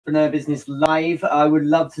Entrepreneur Business Live, I would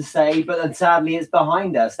love to say, but sadly it's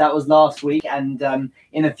behind us. That was last week, and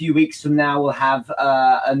in a few weeks from now we'll have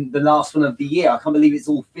the last one of the year. I can't believe it's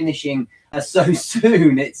all finishing so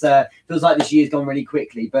soon. It feels like this year's gone really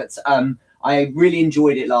quickly, but I really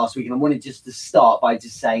enjoyed it last week, and I wanted just to start by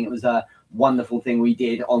just saying it was a wonderful thing we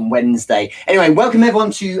did on Wednesday. Anyway, welcome everyone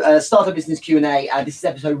to Startup Business Q&A. This is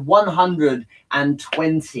episode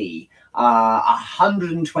 120.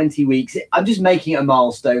 120 weeks. I'm just making it a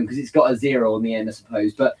milestone because it's got a zero on the end, I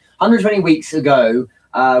suppose. But 120 weeks ago,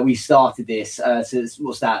 we started this. So it's,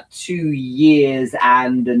 what's that? 2 years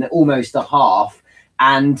and almost a half.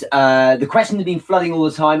 And the questions have been flooding all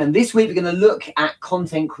the time. And this week, we're going to look at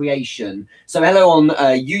content creation. So hello on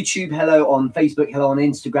YouTube, hello on Facebook, hello on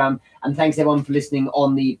Instagram. And thanks everyone for listening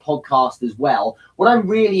on the podcast as well. What I'm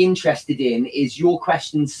really interested in is your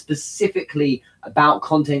questions specifically about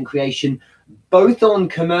content creation, both on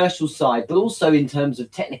commercial side, but also in terms of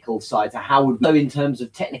technical side. So how would we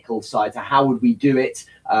do it?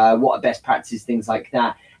 What are best practices, things like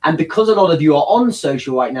that. And because a lot of you are on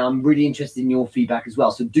social right now, I'm really interested in your feedback as well.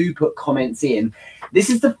 So do put comments in. This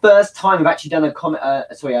is the first time I've actually done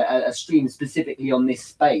a stream specifically on this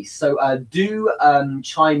space. So do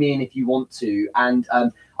chime in if you want to. And I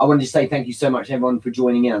wanted to say thank you so much, everyone, for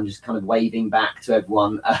joining in. I'm just kind of waving back to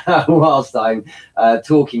everyone whilst I'm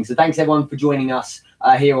talking. So thanks, everyone, for joining us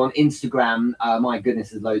here on Instagram. My goodness,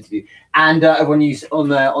 there's loads of you. And everyone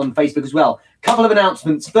on Facebook as well. Couple of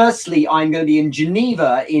announcements. Firstly, I'm going to be in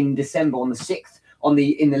Geneva in December on the 6th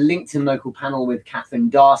in the LinkedIn local panel with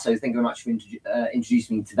Catherine Darso. Thank you very much for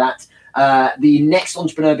introducing me to that. The next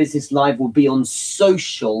Entrepreneur Business Live will be on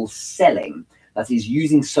social selling. That is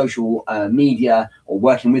using social media or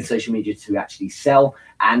working with social media to actually sell.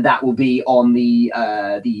 And that will be on the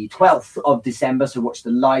 12th of December. So watch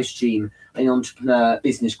the live stream in Entrepreneur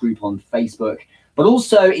Business Group on Facebook. But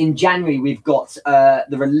also in January, we've got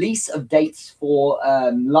the release of dates for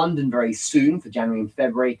London very soon for January and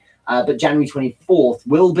February. But January 24th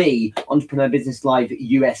will be Entrepreneur Business Live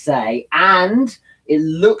USA. And it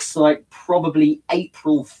looks like probably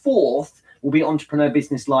April 4th will be Entrepreneur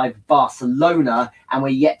Business Live Barcelona. And we're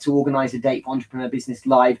yet to organize a date for Entrepreneur Business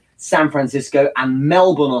Live San Francisco and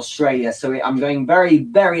Melbourne, Australia. So I'm going very,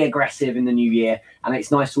 very aggressive in the new year. And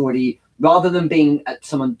it's nice to already, rather than being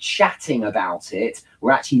someone chatting about it,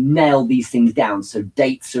 we're actually nailed these things down. So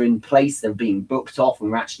dates are in place, they're being booked off, and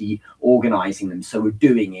we're actually organizing them. So we're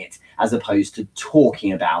doing it as opposed to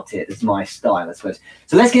talking about it. It's my style, I suppose.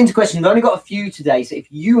 So let's get into questions. We've only got a few today. So if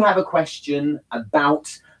you have a question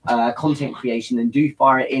about content creation, then do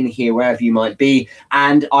fire it in here wherever you might be.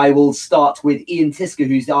 And I will start with Ian Tisker,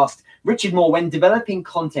 who's asked, Richard Moore, when developing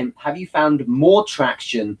content, have you found more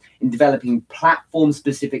traction in developing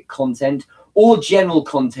platform-specific content or general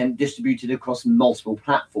content distributed across multiple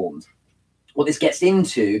platforms? What this gets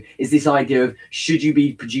into is this idea of, should you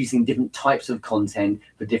be producing different types of content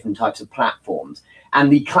for different types of platforms?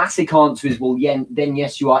 And the classic answer is, well, yeah, then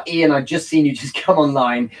yes, you are. Ian, I've just seen you just come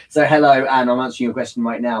online. So hello, and I'm answering your question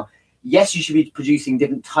right now. Yes, you should be producing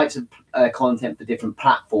different types of content for different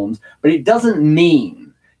platforms, but it doesn't mean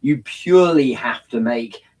you purely have to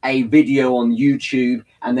make a video on YouTube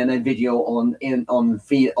and then a video on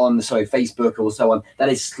Facebook or so on. That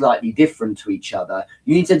is slightly different to each other.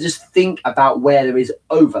 You need to just think about where there is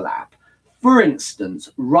overlap. For instance,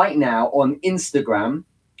 right now on Instagram,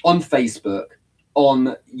 on Facebook,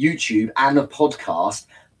 on YouTube, and a podcast,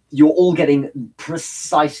 you're all getting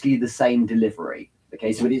precisely the same delivery.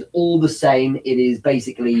 Okay, so it is all the same. It is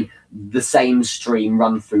basically the same stream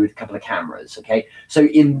run through with a couple of cameras. Okay, so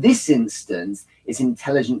in this instance, it's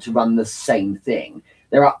intelligent to run the same thing.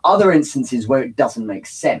 There are other instances where it doesn't make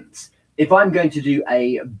sense. If I'm going to do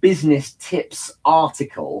a business tips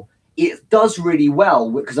article, it does really well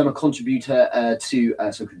because I'm a contributor to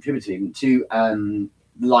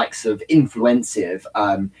the likes of Influensive.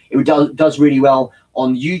 It does really well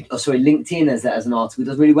on LinkedIn as an article. It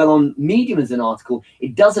does really well on Medium as an article.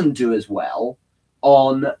 It doesn't do as well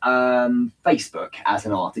on Facebook as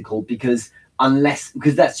an article because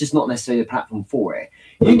that's just not necessarily the platform for it.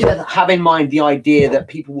 You need to have in mind the idea that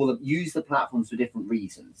people will use the platforms for different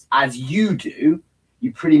reasons. As you do,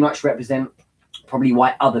 you pretty much represent probably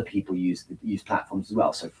why other people use platforms as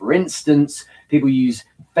well. So for instance, people use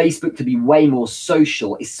Facebook to be way more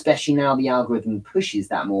social, especially now the algorithm pushes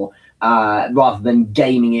that more, rather than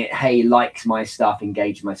gaming it, hey, like my stuff,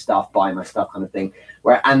 engage my stuff, buy my stuff kind of thing.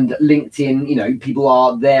 And LinkedIn, people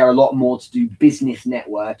are there a lot more to do business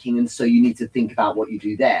networking, and so you need to think about what you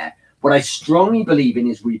do there. What I strongly believe in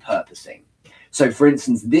is repurposing. So for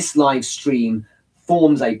instance, this live stream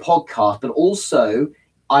forms a podcast, but also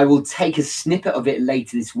I will take a snippet of it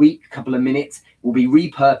later this week, a couple of minutes, will be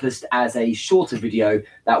repurposed as a shorter video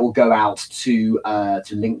that will go out to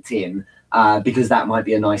LinkedIn, because that might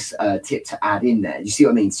be a nice tip to add in there. You see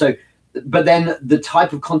what I mean? So, but then the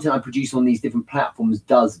type of content I produce on these different platforms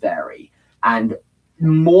does vary. And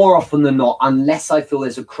more often than not, unless I feel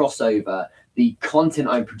there's a crossover, the content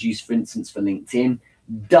I produce, for instance, for LinkedIn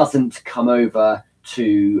doesn't come over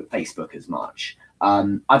to Facebook as much.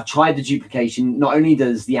 I've tried the duplication. Not only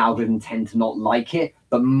does the algorithm tend to not like it,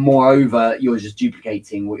 but moreover, you're just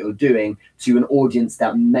duplicating what you're doing to an audience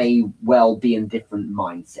that may well be in different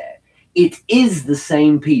mindset. It is the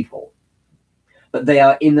same people, but they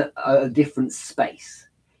are in a different space.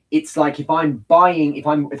 It's like if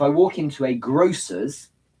I walk into a grocer's,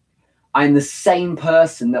 I'm the same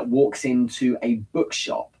person that walks into a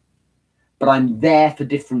bookshop, but I'm there for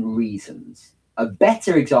different reasons. A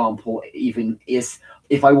better example even is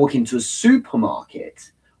if I walk into a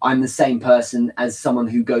supermarket, I'm the same person as someone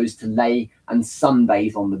who goes to lay and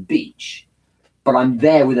sunbathe on the beach, but I'm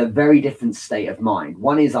there with a very different state of mind.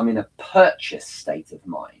 One is I'm in a purchase state of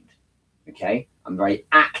mind, okay? I'm very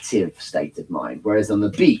active state of mind, whereas on the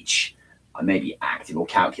beach, I may be active or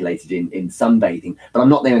calculated in sunbathing, but I'm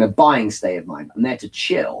not there in a buying state of mind. I'm there to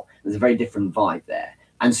chill. There's a very different vibe there.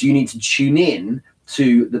 And so you need to tune in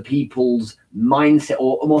to the people's mindset,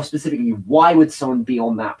 or more specifically, why would someone be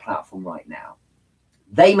on that platform right now?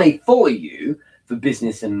 They may follow you for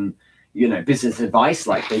business and, you know, business advice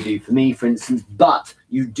like they do for me, for instance, but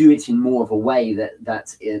you do it in more of a way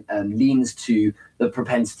that leans to the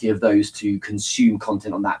propensity of those to consume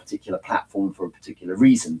content on that particular platform for a particular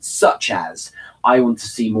reason, such as I want to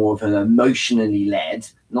see more of an emotionally led,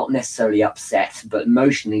 not necessarily upset, but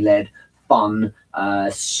emotionally led, fun,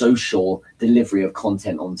 social delivery of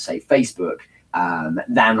content on, say, Facebook,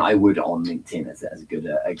 than I would on LinkedIn, as a good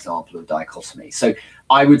example of dichotomy. So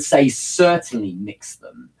I would say certainly mix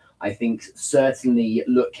them. I think certainly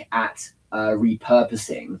look at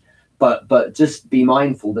repurposing, but just be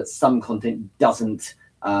mindful that some content doesn't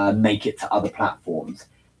make it to other platforms.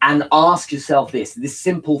 And ask yourself this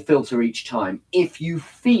simple filter each time. If you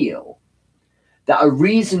feel that a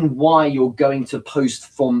reason why you're going to post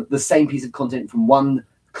from the same piece of content from one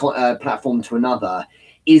platform to another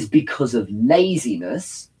is because of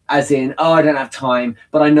laziness, as in, oh, I don't have time,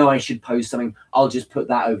 but I know I should post something, I'll just put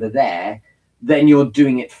that over there, then you're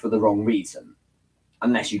doing it for the wrong reason.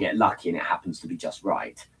 Unless you get lucky and it happens to be just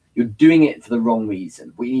right. You're doing it for the wrong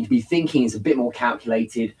reason. What you need to be thinking is a bit more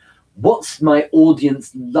calculated. What's my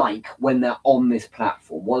audience like when they're on this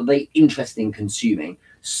platform? What are they interested in consuming?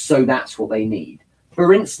 So that's what they need.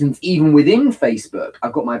 For instance, even within Facebook,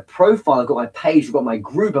 I've got my profile, I've got my page, I've got my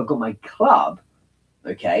group, I've got my club.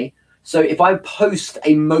 Okay. So if I post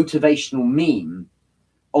a motivational meme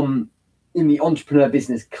in the Entrepreneur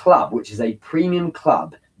Business Club, which is a premium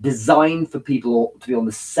club designed for people to be on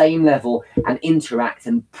the same level and interact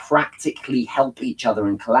and practically help each other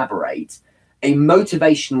and collaborate, a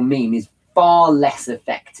motivational meme is far less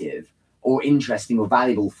effective or interesting or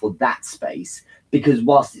valuable for that space, because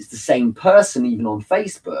whilst it's the same person, even on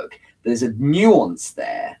Facebook, there's a nuance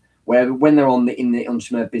there where when they're in the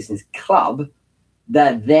Entrepreneur Business Club,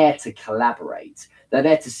 they're there to collaborate. They're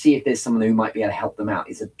there to see if there's someone who might be able to help them out.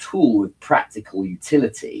 It's a tool with practical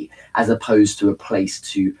utility as opposed to a place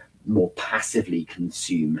to more passively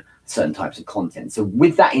consume certain types of content. So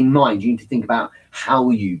with that in mind, you need to think about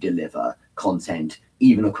how you deliver content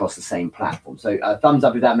even across the same platform. So thumbs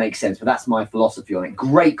up if that makes sense, but that's my philosophy on it.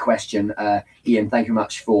 Great question, Ian. Thank you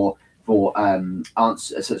much for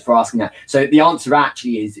asking that. So the answer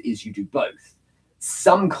actually is you do both.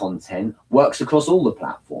 Some content works across all the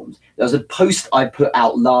platforms. There was a post I put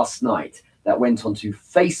out last night that went onto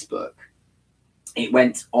Facebook. It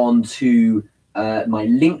went onto my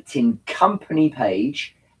LinkedIn company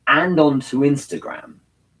page and onto Instagram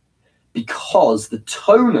because the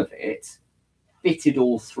tone of it fitted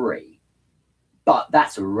all three. But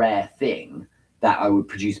that's a rare thing that I would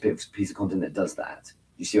produce a piece of content that does that.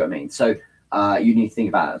 You see what I mean? So you need to think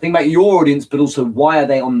about it. Think about your audience, but also why are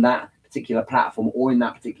they on that particular platform or in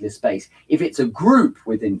that particular space. If it's a group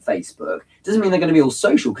within Facebook, it doesn't mean they're going to be all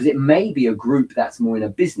social, because it may be a group that's more in a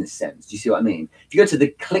business sense. Do you see what I mean? If you go to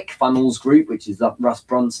the ClickFunnels group, which is Russ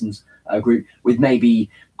Brunson's group with maybe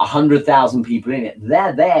 100,000 people in it,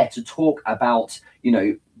 they're there to talk about, you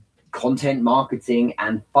know, content marketing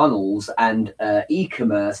and funnels and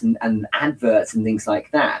e-commerce and adverts and things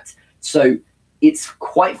like that. So it's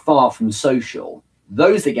quite far from social.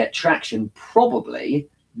 Those that get traction probably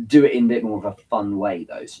do it in a bit more of a fun way,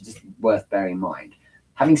 though, so just worth bearing in mind.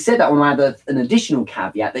 Having said that, I want to add an additional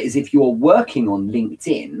caveat, that is, if you're working on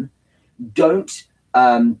LinkedIn, don't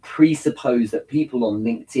presuppose that people on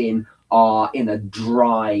LinkedIn are in a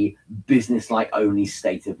dry, business-like only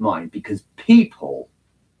state of mind, because people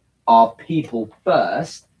are people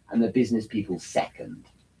first and the business people second,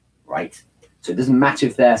 right? So it doesn't matter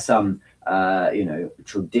if they're some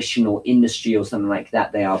traditional industry or something like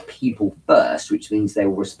that. They are people first, which means they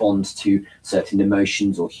will respond to certain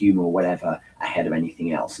emotions or humor or whatever ahead of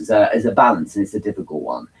anything else. It's a balance, and it's a difficult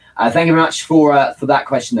one. Thank you very much for that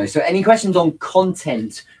question, though. So any questions on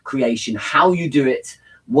content creation, how you do it,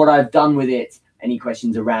 what I've done with it, any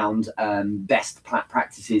questions around best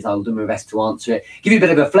practices, I'll do my best to answer it. Give you a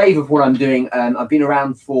bit of a flavor of what I'm doing. I've been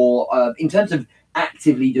around for, in terms of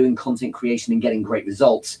actively doing content creation and getting great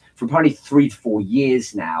results, for probably 3 to 4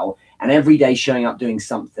 years now, and every day showing up doing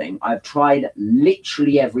something. I've tried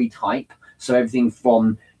literally every type. So everything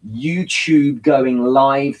from YouTube going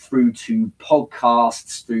live through to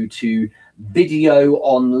podcasts, through to video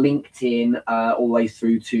on LinkedIn, all the way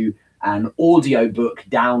through to an audio book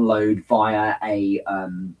download via a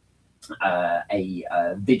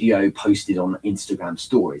video posted on Instagram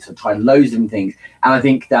stories. So I've tried loads of different things, and I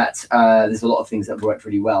think that there's a lot of things that have worked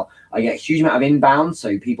really well. I get a huge amount of inbound,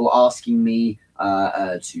 so people asking me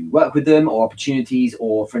to work with them, or opportunities,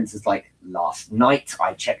 or for instance, like last night,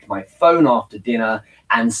 I checked my phone after dinner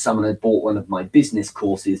and someone had bought one of my business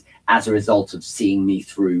courses as a result of seeing me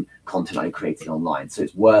through content I created online. So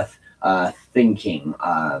it's worth thinking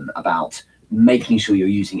about making sure you're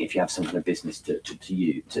using it if you have some kind of business that could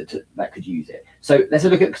use it. So let's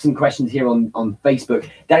look at some questions here on Facebook.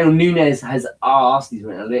 Daniel Nunez has asked, he's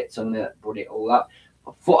written a lit, so I'm going to put it all up.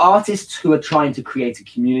 For artists who are trying to create a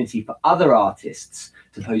community for other artists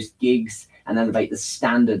to host gigs and elevate the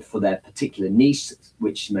standard for their particular niche,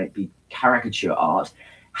 which might be caricature art,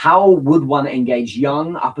 how would one engage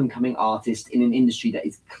young up-and-coming artists in an industry that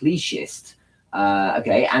is clichist,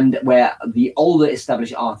 and where the older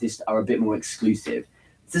established artists are a bit more exclusive?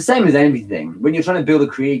 It's the same as everything. When you're trying to build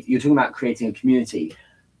you're talking about creating a community.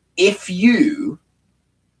 If you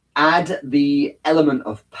add the element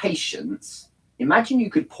of patience, imagine you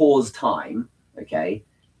could pause time, okay?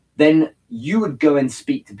 Then you would go and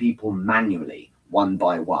speak to people manually, one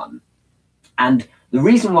by one. And the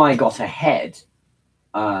reason why I got ahead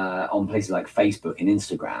on places like Facebook and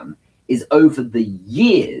Instagram is over the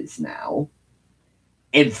years now,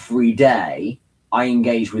 every day I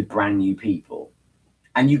engage with brand new people,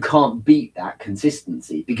 and you can't beat that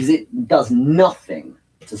consistency because it does nothing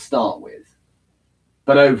to start with,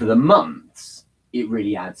 but over the months it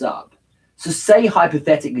really adds up. So say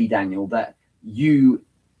hypothetically, Daniel, that you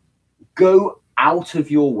go out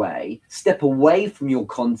of your way, step away from your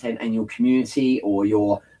content and your community, or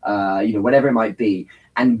your whatever it might be,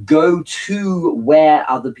 and go to where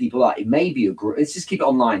other people are. It may be a group. Let's just keep it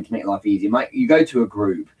online to make life easy. You go to a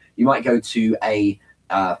group. You might go to a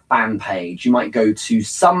fan page. You might go to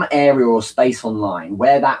some area or space online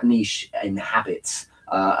where that niche inhabits.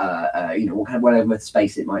 Whatever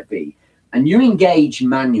space it might be, and you engage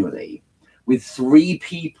manually with 3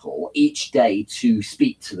 people each day to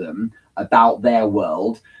speak to them about their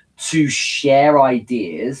world, to share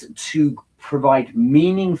ideas, to provide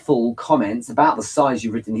meaningful comments about the size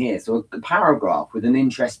you've written here. So a paragraph with an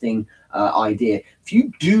interesting idea. If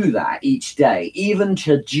you do that each day, even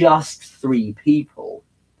to just 3 people,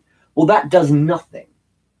 well, that does nothing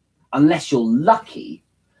unless you're lucky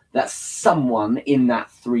that someone in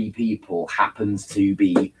that 3 people happens to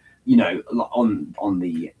be, on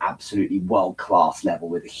the absolutely world-class level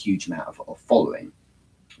with a huge amount of following.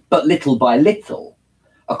 But little by little,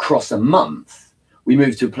 across a month, we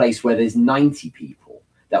move to a place where there's 90 people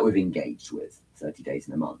that we've engaged with 30 days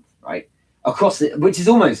in a month, right? Across it, which is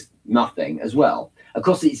almost nothing as well.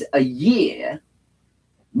 Across it's a year,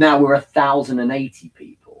 now we're 1,080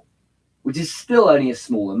 people, which is still only a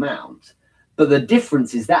small amount. But the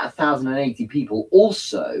difference is that 1,080 people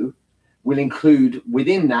also will include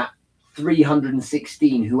within that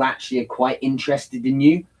 316 who actually are quite interested in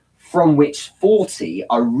you, from which 40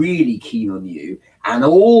 are really keen on you, and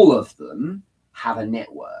all of them have a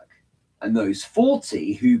network. And those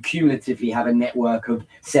 40 who cumulatively have a network of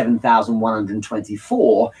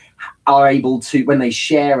 7,124 are able to, when they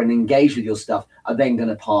share and engage with your stuff, are then going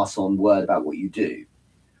to pass on word about what you do.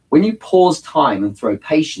 When you pause time and throw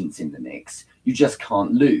patience in the mix, you just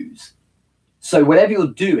can't lose. So whatever you're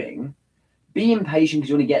doing, be impatient because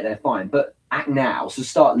you want to get there, fine, but act now. So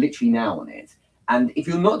start literally now on it. And if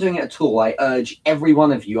you're not doing it at all, I urge every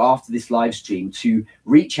one of you after this live stream to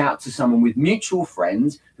reach out to someone with mutual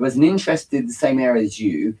friends who has an interest in the same area as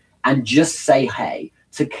you, and just say hey,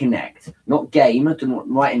 to connect. Not game,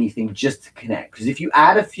 don't write anything, just to connect. Because if you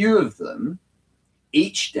add a few of them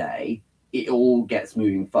each day, it all gets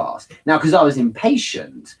moving fast. Now, because I was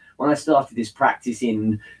impatient, when I started this practice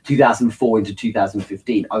in 2004 into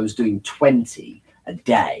 2015, I was doing 20 a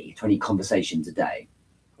day, 20 conversations a day.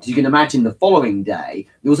 So you can imagine the following day,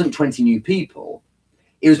 there wasn't 20 new people.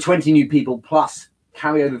 It was 20 new people plus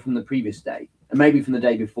carryover from the previous day and maybe from the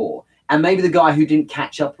day before. And maybe the guy who didn't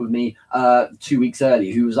catch up with me 2 weeks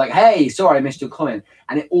earlier, who was like, hey, sorry, I missed your comment.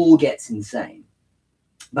 And it all gets insane.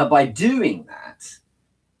 But by doing that,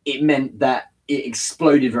 it meant that it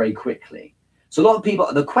exploded very quickly. So a lot of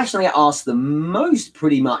people, the question I get asked the most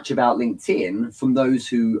pretty much about LinkedIn from those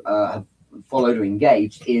who have followed or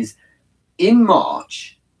engaged is, in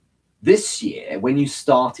March this year, when you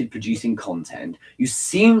started producing content, you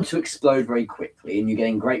seemed to explode very quickly and you're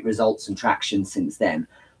getting great results and traction since then.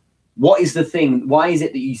 What is the thing? Why is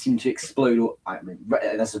it that you seem to explode? Or, I mean,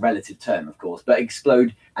 that's a relative term, of course, but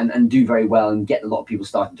explode and do very well and get a lot of people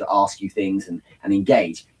starting to ask you things and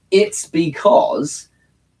engage? It's because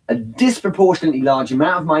a disproportionately large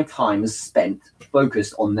amount of my time is spent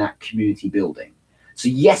focused on that community building. So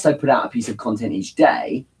yes, I put out a piece of content each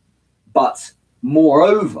day, but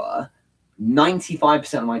moreover,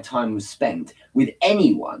 95% of my time was spent with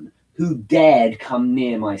anyone who dared come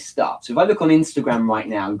near my stuff. So if I look on Instagram right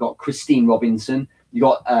now, we've got Christine Robinson, you've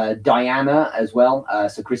got Diana as well.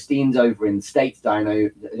 So Christine's over in the States,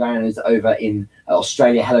 Diana's over in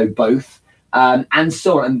Australia. Hello, both. And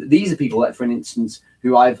so on. And these are people that, for instance,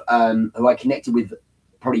 who I connected with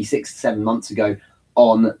probably 6 to 7 months ago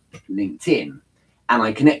on LinkedIn. And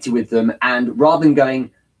I connected with them, and rather than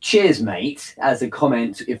going, cheers, mate, as a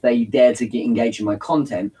comment, if they dared to get engaged in my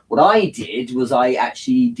content, what I did was I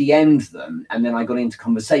actually DM'd them, and then I got into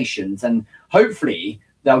conversations, and hopefully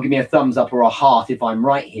they'll give me a thumbs up or a heart if I'm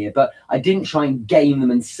right here. But I didn't try and game them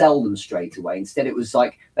and sell them straight away. Instead, it was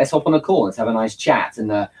like, let's hop on a call, let's have a nice chat.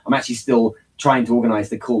 And I'm actually still trying to organize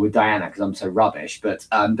the call with Diana because I'm so rubbish. But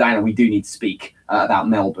Diana, we do need to speak about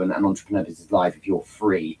Melbourne and Entrepreneur Business Live if you're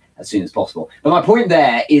free as soon as possible. But my point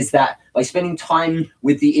there is that by spending time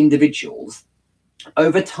with the individuals,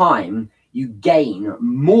 over time, you gain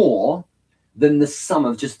more than the sum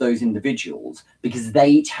of just those individuals because they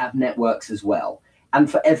each have networks as well.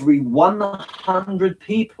 And for every 100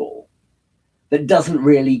 people that doesn't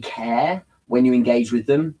really care when you engage with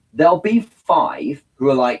them, there'll be 5 who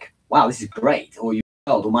are like, wow, this is great, or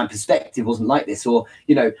or my perspective wasn't like this, or,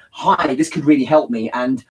 you know, hi, this could really help me,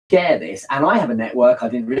 and share this. And I have a network I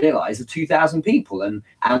didn't realize of 2,000 people, and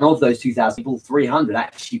of those 2,000 people, 300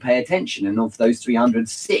 actually pay attention, and of those 300,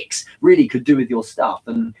 6 really could do with your stuff,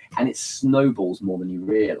 and it snowballs more than you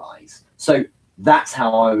realize. So that's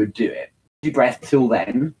how I would do it. Your breath till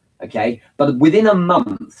then, okay? But within a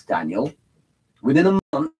month, Daniel, within a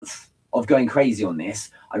month of going crazy on this,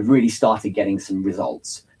 I really started getting some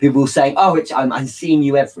results. People saying, oh, I'm seeing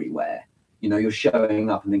you everywhere. You know, you're showing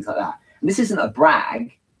up and things like that. And this isn't a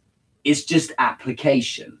brag. It's just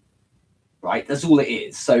application, right? That's all it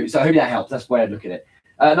is. So I hope that helps. That's the way I look at it.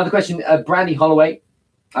 Another question, Brandy Holloway.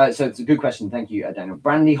 So it's a good question. Thank you, Daniel.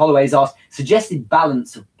 Brandy Holloway has asked, suggested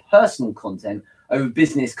balance of personal content over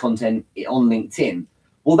business content on LinkedIn.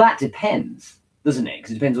 Well, that depends, doesn't it?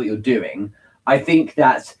 Because it depends what you're doing. I think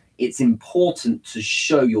that it's important to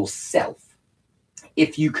show yourself.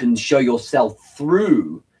 If you can show yourself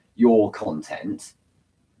through your content,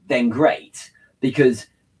 then great. Because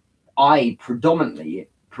I predominantly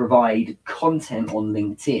provide content on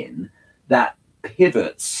LinkedIn that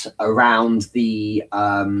pivots around the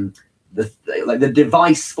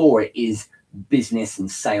device for it is business and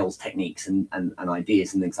sales techniques and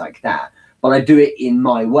ideas and things like that. But I do it in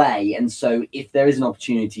my way. And so if there is an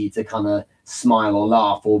opportunity to kind of smile or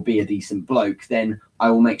laugh or be a decent bloke, then I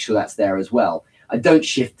will make sure that's there as well. I don't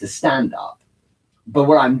shift to stand up. But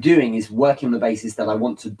what I'm doing is working on the basis that I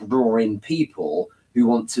want to draw in people who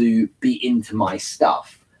want to be into my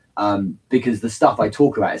stuff. Because the stuff I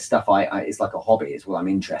talk about is stuff it's like a hobby, it's what I'm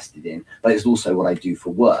interested in, but it's also what I do for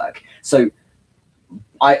work. So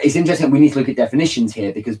it's interesting, we need to look at definitions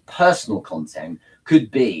here, because personal content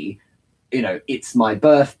could be, you know, it's my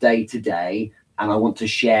birthday today and I want to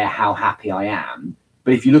share how happy I am.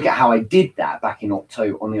 But if you look at how I did that back in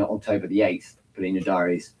October, on October the 8th, put in your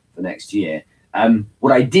diaries for next year,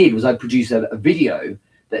 what I did was I produced a video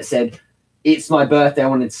that said, it's my birthday, I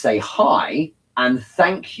wanted to say hi and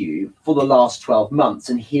thank you for the last 12 months.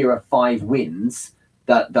 And here are 5 wins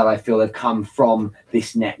that I feel have come from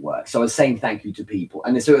this network. So I was saying thank you to people.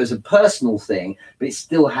 And so it was a personal thing, but it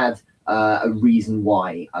still had a reason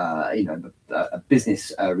why, a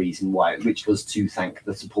business reason why, which was to thank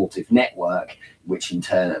the supportive network, which in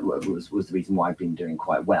turn was the reason why I've been doing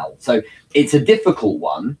quite well. So it's a difficult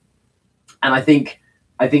one. And I think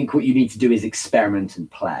I think what you need to do is experiment and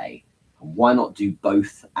play. Why not do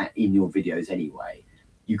both in your videos anyway?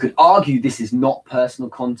 You could argue this is not personal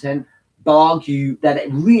content, but argue that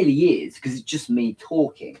it really is, because it's just me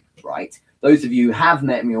talking, right? Those of you who have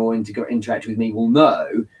met me or interact with me will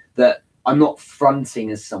know that I'm not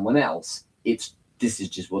fronting as someone else. This is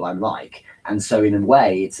just what I'm like. And so in a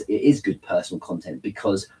way, it is good personal content,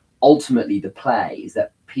 because ultimately the play is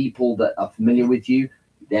that people that are familiar with you,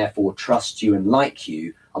 therefore trust you and like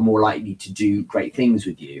you, are more likely to do great things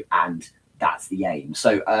with you. And that's the aim.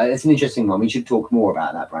 So it's an interesting one. We should talk more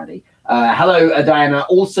about that, Brandy. Hello, Diana.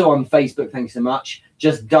 Also on Facebook. Thanks so much.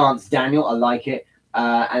 Just Dance Daniel. I like it.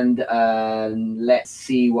 And let's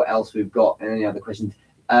see what else we've got. Any other questions?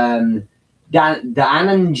 Anand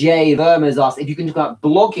J. Verma has asked if you can talk about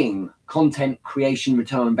blogging, content creation,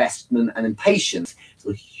 return on investment, and impatience. It's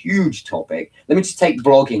a huge topic. Let me just take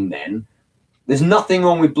blogging then. There's nothing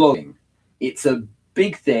wrong with blogging. It's a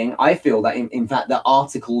big thing. I feel that in fact that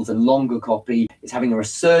articles and longer copy is having a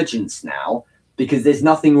resurgence now, because there's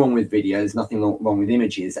nothing wrong with video, there's nothing wrong with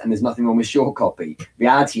images, and there's nothing wrong with short copy.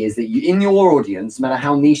 Reality is that in your audience, no matter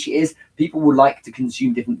how niche it is, people would like to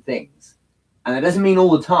consume different things. And that doesn't mean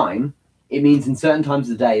all the time. It means in certain times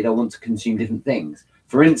of the day, they'll want to consume different things.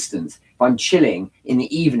 For instance, if I'm chilling in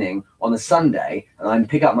the evening on a Sunday and I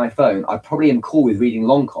pick up my phone, I probably am cool with reading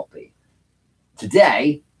long copy.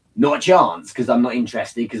 Today, not a chance, because I'm not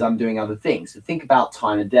interested, because I'm doing other things. So think about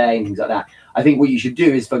time of day and things like that. I think what you should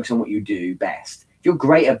do is focus on what you do best. If you're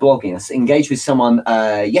great at blogging, I engaged with someone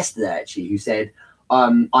yesterday actually who said,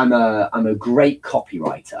 I'm a great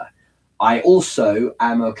copywriter. I also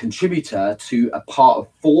am a contributor to a part of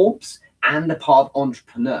Forbes and a part of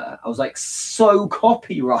Entrepreneur. I was like, so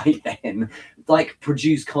copyright then, like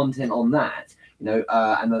produce content on that, you know.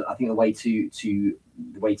 And I think the way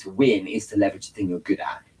to win is to leverage the thing you're good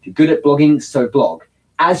at. If you're good at blogging, so blog.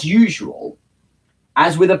 As usual,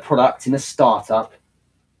 as with a product in a startup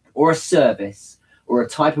or a service or a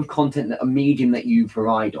type of content, a medium that you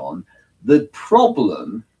provide on, the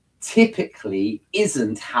problem typically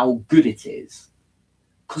isn't how good it is.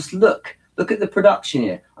 Because look at the production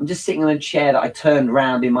here. I'm just sitting on a chair that I turned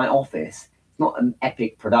around in my office. It's not an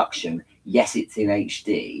epic production. Yes, it's in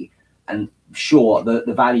HD. And sure,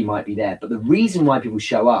 the value might be there. But the reason why people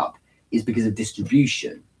show up is because of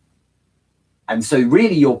distribution. And so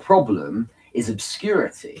really your problem is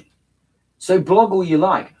obscurity. So blog all you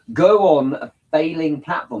like. Go on failing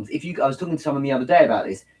platforms. I was talking to someone the other day about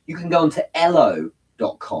this. You can go on to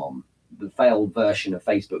Ello.com, the failed version of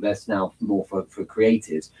Facebook. That's now more for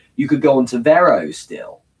creatives. You could go on to Vero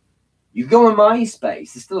still. You go on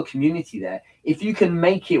MySpace. There's still a community there. If you can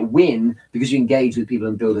make it win because you engage with people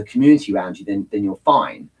and build a community around you, then you're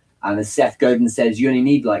fine. And as Seth Godin says, you only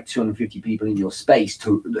need like 250 people in your space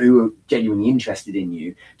who are genuinely interested in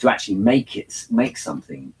you to actually make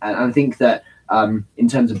something. And I think that in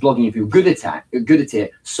terms of blogging, if you're good at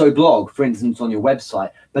it, so blog, for instance, on your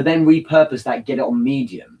website, but then repurpose that, get it on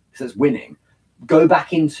Medium, because that's winning. Go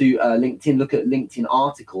back into LinkedIn, look at LinkedIn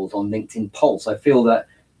articles on LinkedIn Pulse. I feel that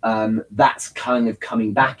that's kind of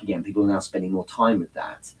coming back again. People are now spending more time with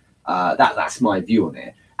that. That's my view on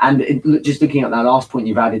it. And just looking at that last point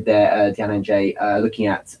you've added there, Diana and Jay, looking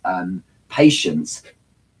at patience,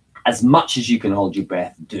 as much as you can hold your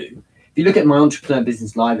breath, do. If you look at my Entrepreneur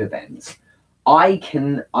Business Live events, I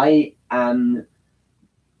am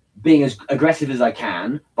being as aggressive as I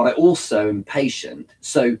can, but I also am patient.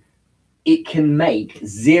 So it can make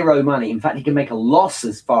zero money. In fact, it can make a loss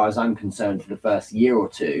as far as I'm concerned for the first year or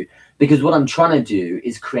two, because what I'm trying to do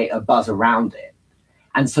is create a buzz around it.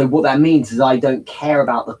 And so what that means is I don't care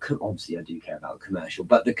about obviously I do care about the commercial,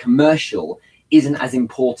 but the commercial isn't as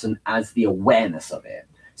important as the awareness of it.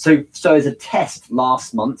 So as a test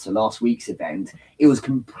last week's event, it was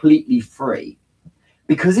completely free.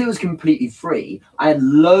 Because it was completely free, I had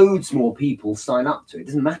loads more people sign up to it. It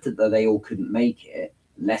doesn't matter that they all couldn't make it.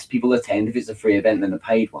 Less people attend if it's a free event than a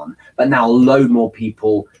paid one. But now a load more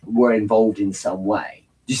people were involved in some way.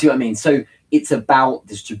 Do you see what I mean? So it's about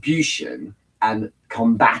distribution and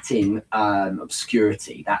combating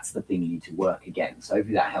obscurity. That's the thing you need to work against. So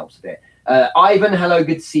hopefully that helps a bit. Ivan, hello,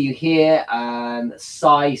 good to see you here.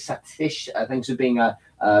 Sai Satish, thanks for being a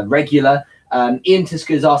regular. Ian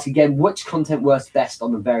Tusker has asked again, which content works best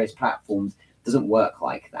on the various platforms? Doesn't work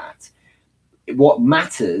like that. What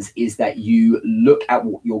matters is that you look at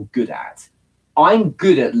what you're good at. I'm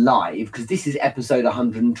good at live because this is episode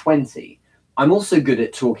 120. I'm also good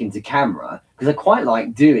at talking to camera because I quite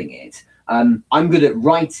like doing it. I'm good at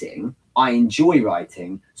writing. I enjoy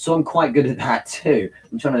writing, so I'm quite good at that too.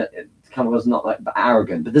 I'm trying to come across not like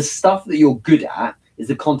arrogant, but the stuff that you're good at is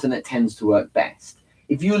the content that tends to work best.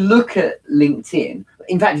 If you look at LinkedIn,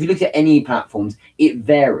 in fact, if you look at any platforms, it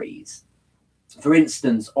varies. For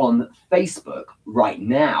instance, on Facebook right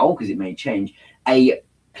now, because it may change, a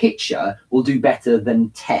picture will do better than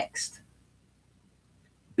text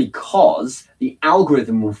because the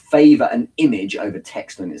algorithm will favor an image over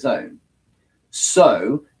text on its own.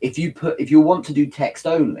 So if you want to do text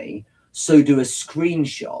only, so do a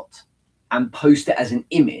screenshot and post it as an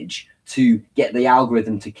image to get the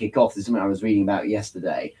algorithm to kick off. This is something I was reading about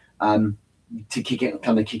yesterday, to kick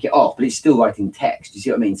it off, but it's still writing text. You see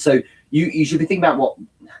what I mean? So you should be thinking about what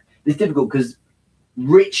it's difficult because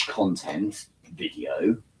rich content,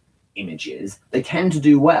 video, images, they tend to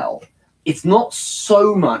do well. It's not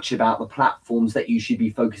so much about the platforms that you should be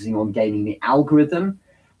focusing on gaining the algorithm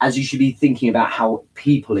as you should be thinking about how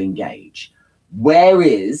people engage. Where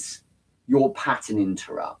is your pattern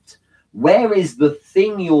interrupt? Where is the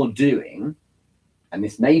thing you're doing, and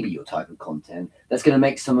this may be your type of content, that's going to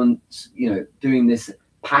make someone, doing this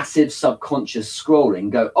passive subconscious scrolling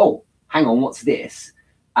go, oh, hang on, what's this?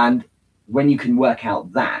 And when you can work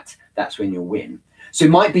out that, that's when you'll win. So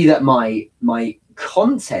it might be that my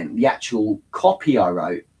content, the actual copy I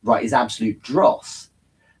write is absolute dross,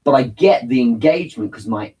 but I get the engagement because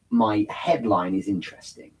my headline is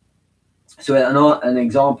interesting. So an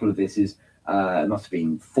example of this is, it must have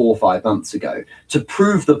been 4 or 5 months ago, to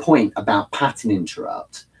prove the point about pattern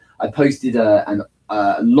interrupt. I posted a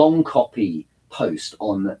long copy post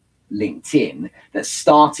on LinkedIn that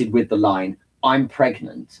started with the line, I'm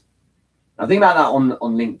pregnant. Now think about that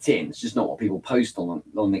on LinkedIn. It's just not what people post on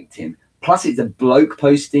LinkedIn. Plus it's a bloke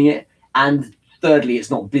posting it. And thirdly, it's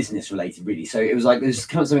not business related really. So it was like, there's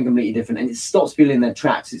something completely different, and it stops people in their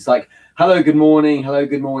tracks. It's like, hello, good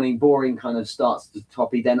morning, boring kind of starts the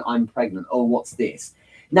topic, then I'm pregnant. Oh, what's this?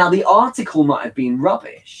 Now the article might have been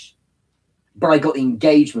rubbish, but I got the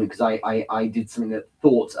engagement because I did something that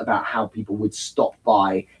thought about how people would stop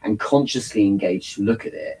by and consciously engage to look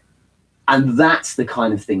at it. And that's the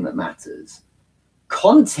kind of thing that matters.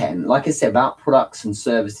 Content, like I said, about products and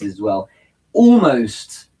services as well,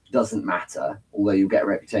 almost doesn't matter, although you'll get a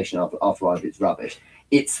reputation after if it's rubbish.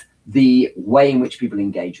 It's the way in which people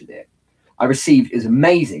engage with it. I received, it was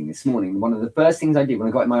amazing this morning. One of the first things I did when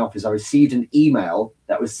I got in my office, I received an email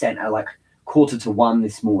that was sent at like 1:45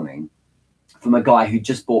 this morning from a guy who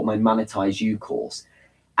just bought my Monetize You course.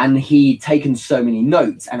 And he'd taken so many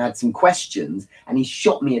notes and had some questions, and he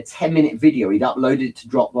shot me a 10-minute video. He'd uploaded it to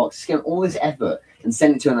Dropbox, spent all this effort and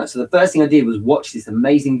sent it to him. So the first thing I did was watch this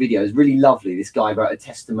amazing video. It was really lovely. This guy wrote a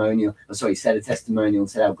testimonial, said a testimonial and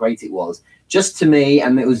said how great it was just to me.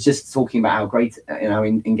 And it was just talking about how great and how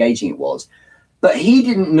engaging it was. But he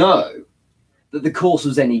didn't know that the course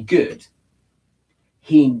was any good.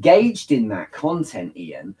 He engaged in that content,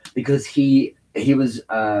 Ian, because he was,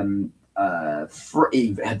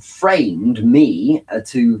 he had framed me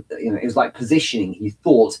to, it was like positioning. He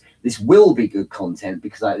thought this will be good content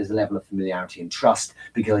because there's a level of familiarity and trust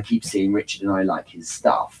because I keep seeing Richard and I like his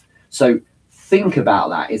stuff. So think about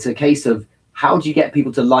that. It's a case of how do you get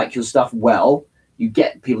people to like your stuff? Well, you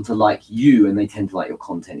get people to like you and they tend to like your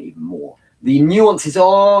content even more. The nuance is,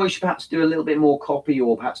 you should perhaps do a little bit more copy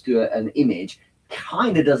or perhaps do an image.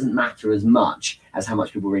 Kind of doesn't matter as much as how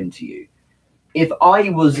much people are into you. If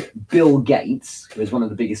I was Bill Gates, who has one of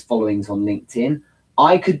the biggest followings on LinkedIn,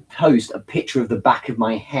 I could post a picture of the back of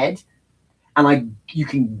my head and you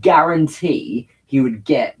can guarantee he would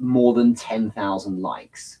get more than 10,000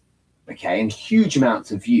 likes, okay, and huge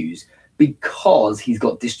amounts of views because he's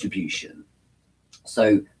got distribution.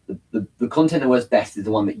 So the content that works best is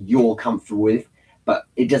the one that you're comfortable with, but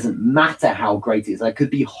it doesn't matter how great it is. It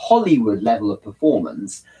could be Hollywood level of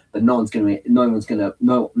performance, but no content's going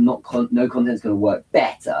to work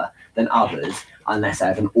better than others unless I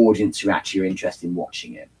have an audience who actually are interested in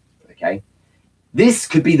watching it. Okay, this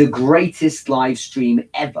could be the greatest live stream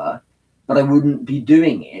ever, but I wouldn't be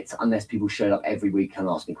doing it unless people showed up every week and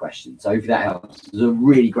asked me questions. So hopefully that helps. It's a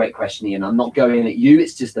really great question, Ian. I'm not going at you.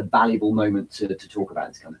 It's just a valuable moment to talk about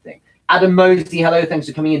this kind of thing. Adam Mosley, hello. Thanks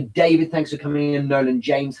for coming in. David, thanks for coming in. Nolan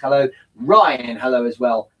James, hello. Ryan, hello as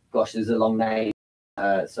well. Gosh, there's a long name.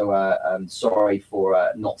 I'm sorry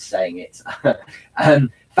for not saying it.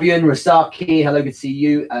 Fabian Rasaki, hello, good to see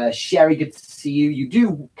you. Sherry, good to see you. You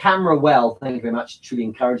do camera well. Thank you very much. Truly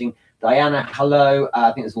encouraging. Diana, hello.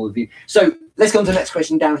 I think that's all of you. So let's go on to the next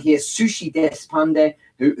question down here. Sushi Despande,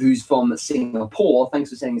 who's from Singapore. Thanks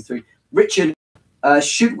for sending this through. Richard,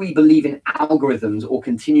 should we believe in algorithms or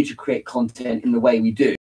continue to create content in the way we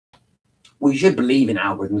do? We should believe in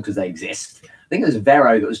algorithms because they exist. I think there's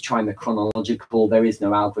Vero that was trying the chronological. There is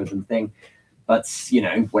no algorithm thing, but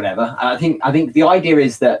whatever. I think the idea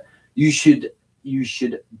is that you should you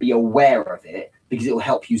should be aware of it, because it will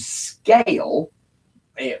help you scale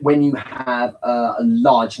when you have a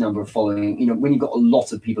large number of following, you know, when you've got a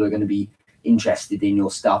lot of people who are going to be interested in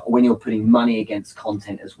your stuff, or when you're putting money against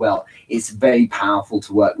content as well. It's very powerful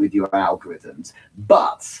to work with your algorithms.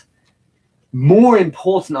 But more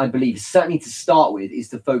important, I believe, certainly to start with, is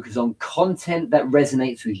to focus on content that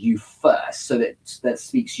resonates with you first, so that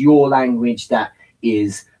speaks your language, that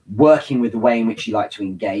is working with the way in which you like to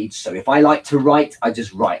engage. So if I like to write, I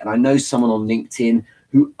just write. And I know someone on LinkedIn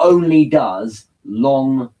who only does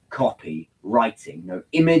long copy writing, no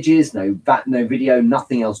images, no video,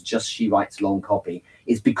 nothing else, just she writes long copy.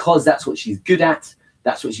 It's because that's what she's good at.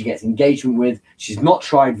 That's what she gets engagement with. She's not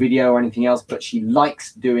tried video or anything else, but she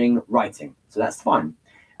likes doing writing. So that's fine.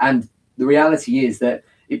 And the reality is that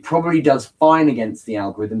it probably does fine against the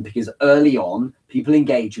algorithm, because early on people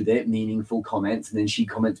engage with it, meaningful comments, and then she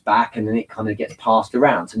comments back, and then it kind of gets passed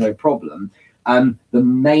around. So no problem. The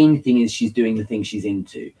main thing is she's doing the thing she's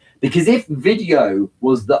into. Because if video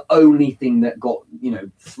was the only thing that got, you know,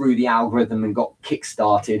 through the algorithm and got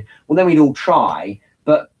kickstarted, well, then we'd all try.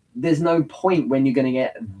 But there's no point when you're going to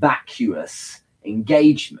get vacuous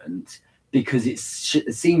engagement, because it's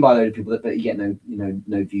seen by a load of people, but you get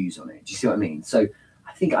no views on it. Do you see what I mean? So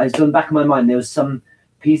I think I was on the back of my mind, there was some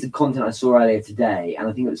piece of content I saw earlier today, and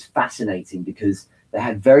I think it was fascinating because they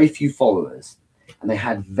had very few followers and they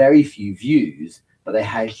had very few views, but they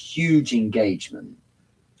had huge engagement.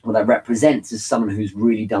 What that represents is someone who's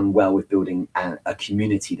really done well with building a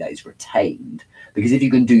community that is retained. Because if you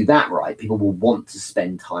can do that right, people will want to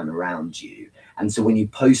spend time around you. And so when you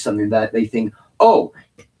post something that they think, oh,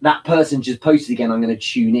 that person just posted again, I'm going to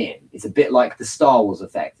tune in. It's a bit like the Star Wars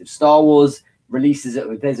effect. If Star Wars releases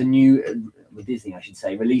it, there's a new, Disney, I should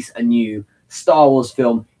say, release a new Star Wars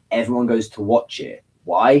film, everyone goes to watch it.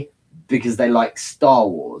 Why? Because they like Star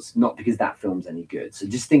Wars, not because that film's any good. So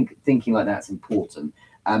just thinking like that's important.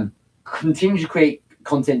 Continue to create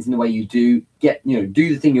content in the way you do. Do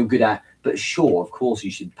the thing you're good at. But sure, of course,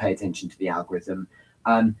 you should pay attention to the algorithm.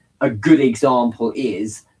 A good example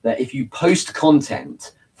is that if you post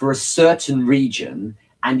content for a certain region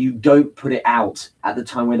and you don't put it out at the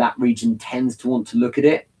time where that region tends to want to look at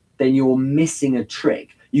it, then you're missing a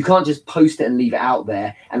trick. You can't just post it and leave it out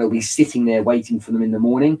there and it'll be sitting there waiting for them in the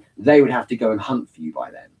morning. They would have to go and hunt for you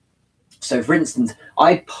by then. So for instance,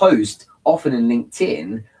 I post often in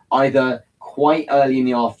LinkedIn either quite early in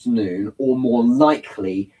the afternoon or more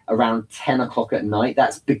likely around 10 o'clock at night.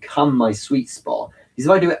 That's become my sweet spot. Because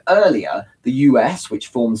if I do it earlier, the US, which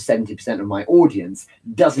forms 70% of my audience,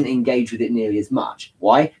 doesn't engage with it nearly as much.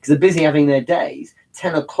 Why? Because they're busy having their days.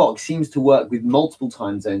 10 o'clock seems to work with multiple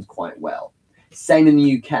time zones quite well. Same in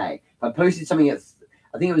the UK. If I posted something at,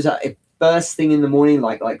 I think it was at first thing in the morning,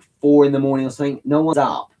 like 4 in the morning or something, no one's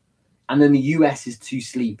up. And then the US is too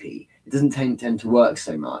sleepy. It doesn't tend to work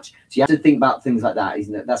so much. So you have to think about things like that.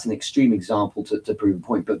 Isn't it? That's an extreme example to prove a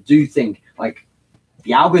point. But do think, like,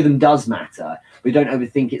 the algorithm does matter, but don't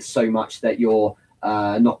overthink it so much that you're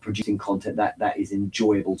not producing content that is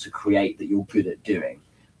enjoyable to create, that you're good at doing.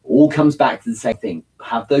 All comes back to the same thing.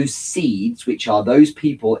 Have those seeds, which are those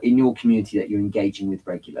people in your community that you're engaging with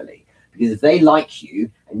regularly. Because if they like you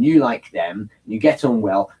and you like them and you get on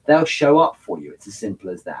well, they'll show up for you. It's as simple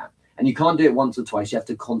as that. And you can't do it once or twice. You have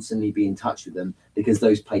to constantly be in touch with them, because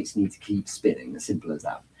those plates need to keep spinning. As simple as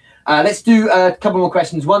that. Let's do a couple more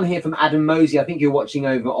questions. One here from Adam Mosey. I think you're watching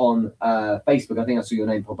over on Facebook. I think I saw your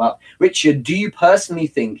name pop up. Richard, do you personally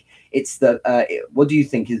think what do you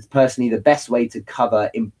think is personally the best way to cover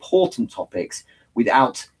important topics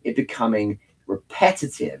without it becoming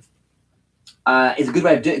repetitive? It's a good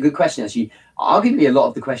way of doing it. A good question, actually. Arguably, a lot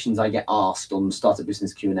of the questions I get asked on Startup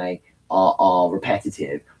Business Q&A are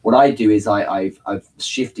repetitive. What I do is I've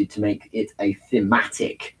shifted to make it a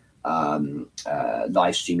thematic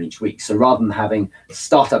live stream each week. So rather than having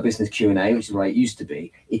Startup Business Q&A, which is what it used to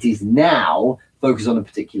be, it is now focused on a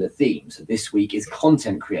particular theme. So this week is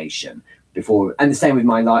content creation. And the same with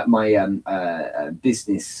my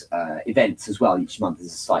business events as well. Each month is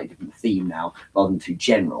a slightly different theme now, rather than too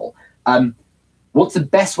general. What's the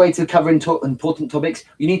best way to cover important topics?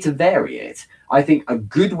 You need to vary it. I think a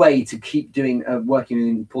good way to keep doing working on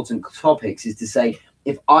important topics is to say,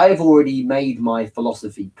 if I've already made my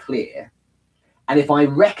philosophy clear, and if I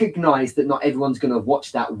recognize that not everyone's going to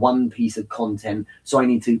watch that one piece of content, so I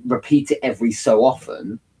need to repeat it every so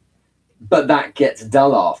often, but that gets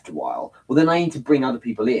dull after a while, well, then I need to bring other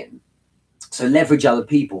people in. So leverage other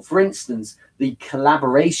people. For instance, the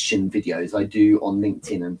collaboration videos I do on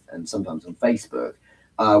LinkedIn and sometimes on Facebook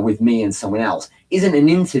with me and someone else isn't an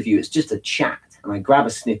interview. It's just a chat. And I grab a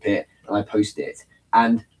snippet and I post it.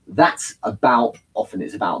 And often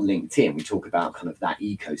it's about LinkedIn. We talk about kind of that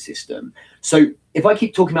ecosystem. So if I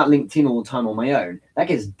keep talking about LinkedIn all the time on my own, that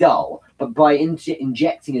gets dull. But by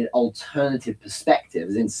injecting an alternative perspective,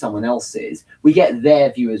 as in someone else's, we get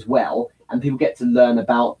their view as well, and people get to learn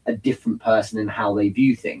about a different person and how they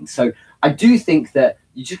view things. So I do think that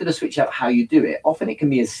you just got to switch up how you do it. Often it can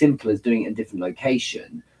be as simple as doing it in a different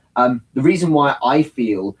location. The reason why I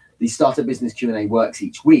feel the Startup Business Q&A works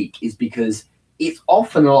each week is because it's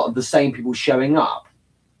often a lot of the same people showing up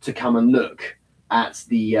to come and look at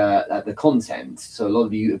the content. So a lot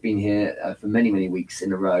of you have been here for many, many weeks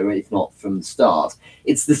in a row, if not from the start.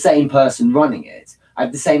 It's the same person running it. I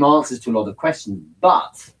have the same answers to a lot of questions,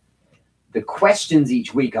 but the questions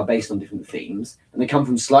each week are based on different themes, and they come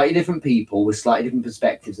from slightly different people with slightly different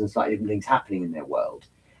perspectives and slightly different things happening in their world.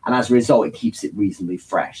 And as a result, it keeps it reasonably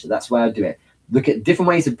fresh. So that's why I do it. Look at different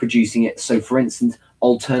ways of producing it. So for instance,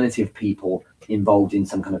 alternative people involved in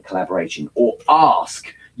some kind of collaboration, or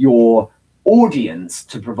ask your audience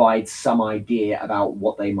to provide some idea about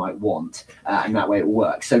what they might want, and that way it will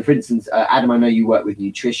work. So for instance, Adam, I know you work with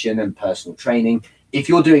nutrition and personal training. If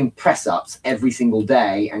you're doing press-ups every single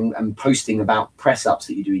day and posting about press-ups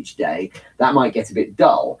that you do each day, that might get a bit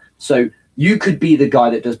dull. So you could be the guy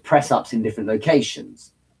that does press-ups in different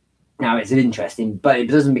locations. Now it's interesting, but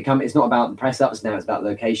it's not about the press-ups now, it's about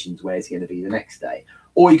locations, where it's going to be the next day.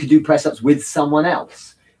 Or you could do press-ups with someone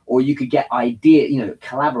else, or you could get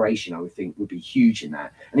collaboration, I would think, would be huge in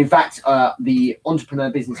that. And in fact, the Entrepreneur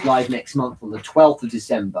Business Live next month on the 12th of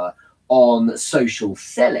December on social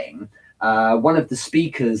selling, one of the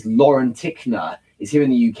speakers, Lauren Tickner, is here in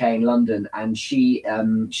the UK in London, and she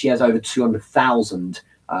has over 200,000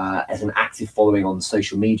 as an active following on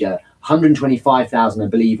social media, 125,000, I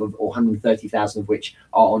believe, or 130,000 of which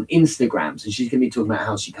are on Instagram. So she's going to be talking about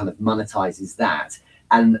how she kind of monetizes that.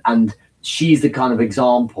 And she's the kind of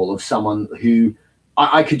example of someone who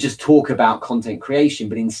I could just talk about content creation,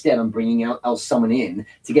 but instead I'm bringing out someone in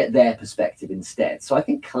to get their perspective instead. So I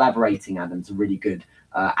think collaborating, Adam's a really good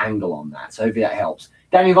angle on that. So hopefully that helps.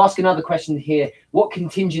 Daniel, I've asked another question here. What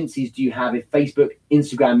contingencies do you have if Facebook,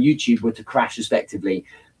 Instagram, YouTube were to crash respectively?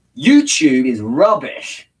 YouTube is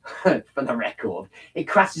rubbish, for the record. It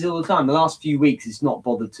crashes all the time. The last few weeks, it's not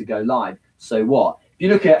bothered to go live. So what? If you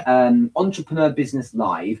look at Entrepreneur Business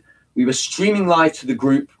Live, we were streaming live to the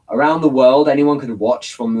group around the world. Anyone could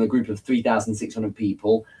watch from the group of 3,600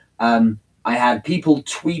 people. I had people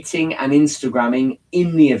tweeting and Instagramming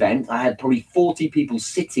in the event. I had probably 40 people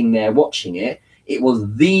sitting there watching it. It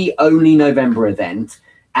was the only November event.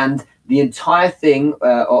 And the entire thing,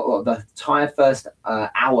 or the entire first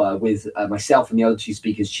hour with myself and the other two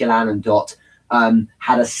speakers, Chilan and Dot,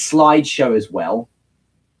 had a slideshow as well,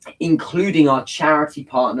 including our charity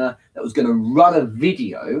partner that was going to run a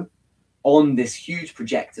video on this huge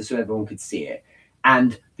projector so everyone could see it.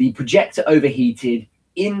 And the projector overheated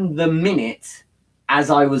in the minute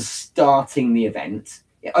as I was starting the event.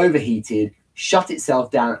 It overheated, shut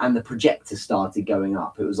itself down, and the projector started going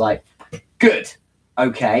up. It was like, good,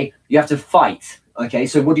 okay, you have to fight. Okay,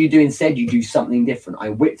 so what do you do instead? You do something different. I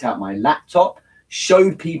whipped out my laptop,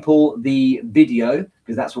 showed people the video,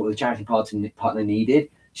 because that's what the charity partner needed.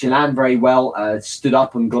 Chilan very well stood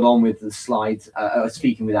up and got on with the slides,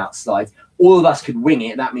 speaking without slides. All of us could wing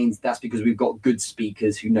it. That means that's because we've got good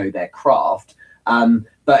speakers who know their craft.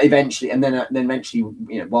 But eventually, and then eventually,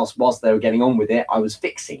 you know, whilst they were getting on with it, I was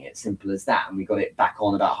fixing it. Simple as that. And we got it back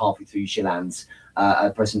on about halfway through Chilan's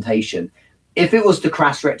presentation. If it was to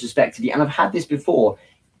crash retrospectively, and I've had this before,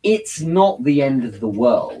 it's not the end of the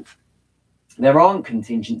world. There aren't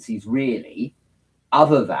contingencies really,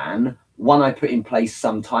 other than one I put in place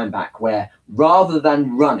some time back, where rather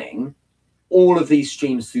than running all of these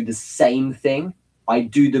streams through the same thing, I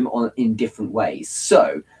do them in different ways.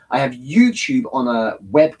 So I have YouTube on a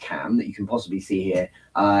webcam that you can possibly see here,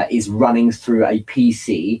 is running through a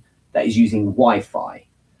PC that is using Wi-Fi.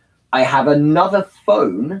 I have another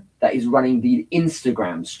phone that is running the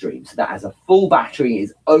Instagram stream. So that has a full battery,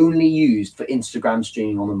 is only used for Instagram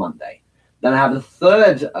streaming on a Monday. Then I have a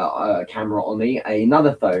third camera on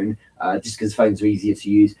another phone, just because phones are easier to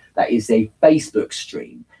use, that is a Facebook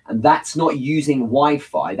stream. And that's not using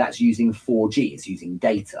Wi-Fi, that's using 4G, it's using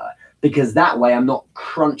data. Because that way I'm not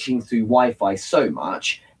crunching through Wi-Fi so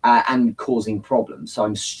much and causing problems. So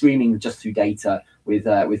I'm streaming just through data with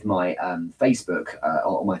my Facebook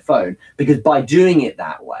on my phone. Because by doing it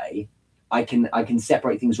that way, I can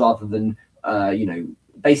separate things rather than, you know,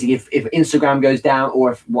 basically if Instagram goes down,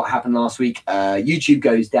 or if what happened last week, YouTube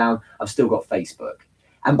goes down, I've still got Facebook.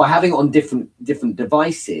 And by having it on different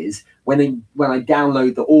devices, when I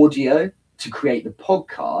download the audio to create the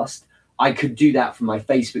podcast, I could do that from my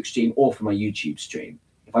Facebook stream or from my YouTube stream.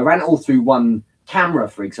 If I ran it all through one camera,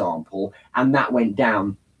 for example, and that went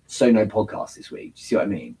down, so no podcast this week. Do you see what I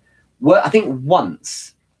mean? Well, I think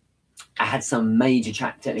once I had some major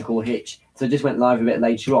technical hitch, so I just went live a bit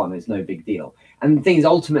later on. It's no big deal. And the thing is,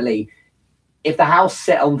 ultimately, if the house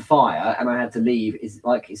set on fire and I had to leave, it's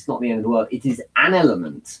not the end of the world. It is an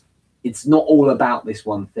element. It's not all about this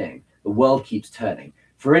one thing. The world keeps turning.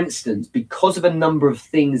 For instance, because of a number of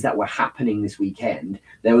things that were happening this weekend,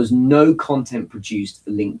 there was no content produced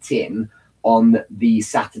for LinkedIn on the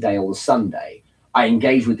Saturday or the Sunday. I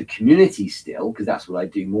engaged with the community still, because that's what I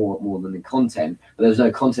do more than the content, but there was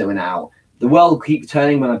no content went out. The world keeps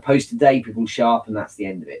turning. When I post a day, people show up, and that's the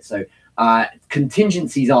end of it. So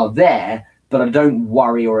contingencies are there, but I don't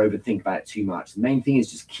worry or overthink about it too much. The main thing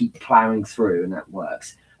is just keep plowing through, and that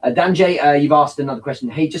works. Dan J, you've asked another question.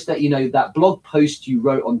 Hey, just to let you know, that blog post you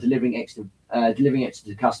wrote on delivering extra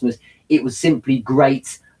to customers, it was simply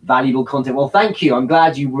great, valuable content. Well, thank you. I'm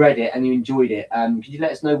glad you read it and you enjoyed it. Could you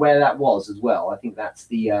let us know where that was as well? I think that's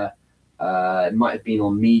the it might have been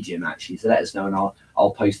on Medium actually. So let us know, and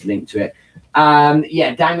I'll post a link to it.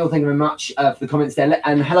 Yeah, Daniel, thank you very much for the comments there.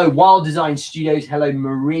 And hello, Wild Design Studios. Hello,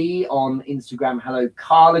 Marie on Instagram. Hello,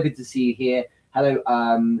 Carla. Good to see you here. Hello,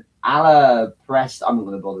 Ala Press. I'm not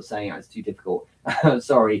going to bother saying it. It's too difficult.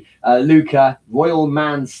 Sorry. Luca, Royal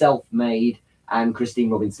Man Self-Made, and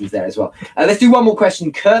Christine Robinson's there as well. Let's do one more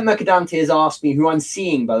question. Kurt Mercadante has asked me, who I'm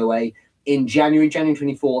seeing, by the way, in January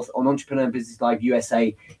 24th on Entrepreneur Business Live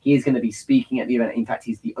USA. He is going to be speaking at the event. In fact,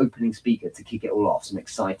 he's the opening speaker to kick it all off. So I'm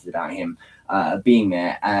excited about him being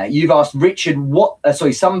there. You've asked Richard,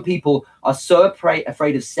 some people are so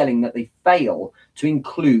afraid of selling that they fail to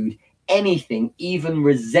include anything even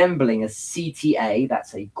resembling a CTA,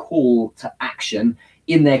 that's a call to action,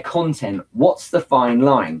 in their content. What's the fine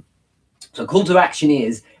line? So call to action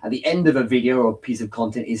is, at the end of a video or a piece of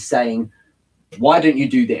content, is saying, why don't you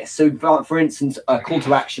do this? So for instance, a call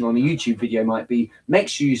to action on a YouTube video might be, make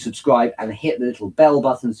sure you subscribe and hit the little bell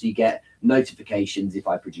button so you get notifications if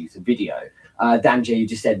I produce a video. Dan J, you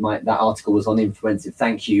just said that article was on Influensive.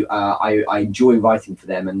 Thank you. I enjoy writing for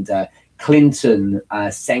them. And Clinton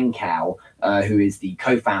Senkow, who is the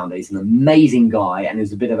co-founder, is an amazing guy, and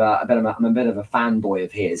is I'm a bit of a fanboy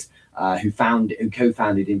of his, who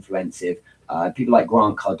co-founded Influensive. People like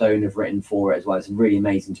Grant Cardone have written for it as well. It's really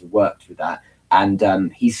amazing to have worked with that.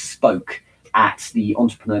 And he spoke at the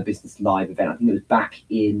Entrepreneur Business Live event. I think it was back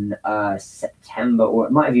in September, or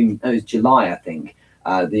it might have even, it was July, I think,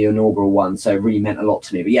 the inaugural one. So it really meant a lot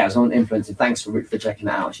to me. But yeah, it was on Influencer. Thanks for checking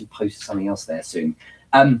that out. I should post something else there soon.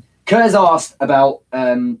 Kurt has asked about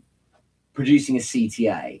producing a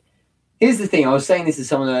CTA. Here's the thing. I was saying this to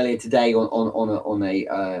someone earlier today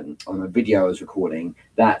on a video I was recording,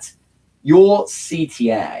 that your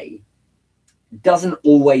CTA doesn't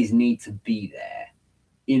always need to be there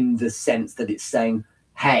in the sense that it's saying,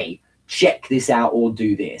 hey, check this out or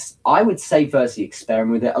do this. I would say firstly,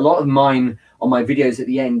 experiment with it. A lot of mine on my videos at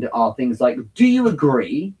the end are things like, do you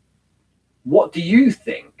agree? What do you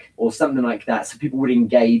think? Or something like that. So people would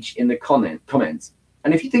engage in the comments.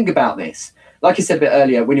 And if you think about this, like I said a bit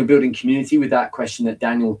earlier, when you're building community, with that question that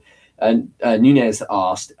Daniel Nunez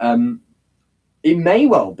asked, it may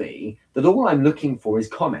well be that all I'm looking for is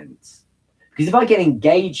comments. Because if I get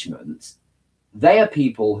engagement, they are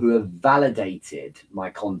people who have validated my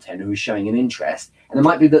content, who are showing an interest. And it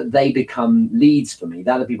might be that they become leads for me.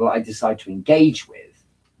 They're the people I decide to engage with,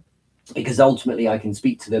 because ultimately I can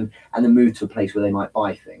speak to them and then move to a place where they might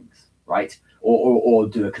buy things, right? Or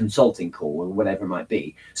do a consulting call or whatever it might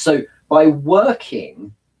be. So by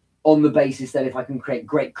working on the basis that if I can create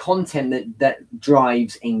great content that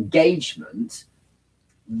drives engagement,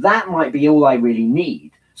 that might be all I really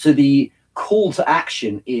need. So the call to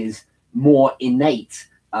action is more innate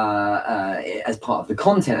as part of the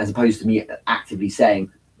content, as opposed to me actively saying,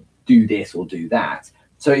 do this or do that.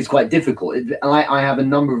 So it's quite difficult. I have a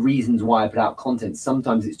number of reasons why I put out content.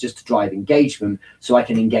 Sometimes it's just to drive engagement, so I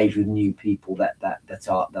can engage with new people that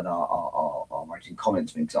are writing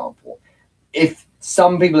comments, for example. If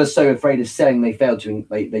some people are so afraid of selling they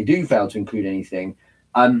do fail to include anything,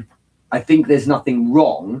 I think there's nothing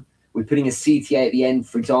wrong with putting a CTA at the end,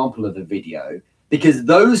 for example, of a video, because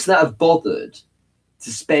those that have bothered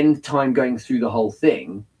to spend time going through the whole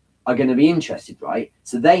thing are going to be interested, right?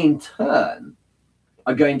 So they in turn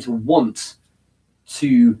are going to want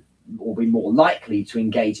to, or be more likely to,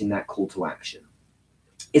 engage in that call to action.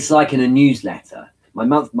 It's like in a newsletter.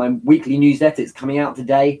 My weekly newsletter is coming out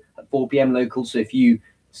today at 4 p.m. local. So if you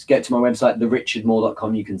get to my website,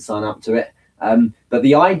 therichardmoore.com, you can sign up to it. But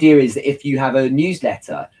the idea is that if you have a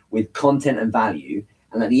newsletter with content and value,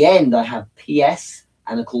 and at the end I have PS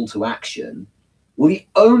and a call to action, well, the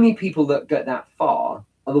only people that get that far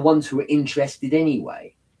are the ones who are interested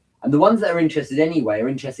anyway. And the ones that are interested anyway are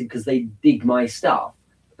interested because they dig my stuff.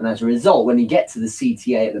 And as a result, when you get to the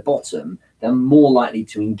CTA at the bottom, they're more likely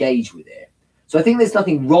to engage with it. So I think there's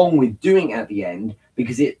nothing wrong with doing it at the end,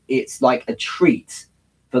 because it's like a treat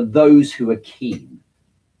for those who are keen.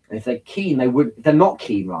 And if they're keen, if they're not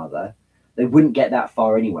keen rather, they wouldn't get that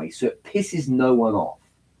far anyway. So it pisses no one off,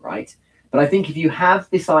 right? But I think if you have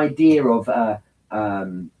this idea of, if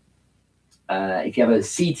you have a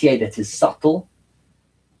CTA that is subtle,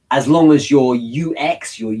 as long as your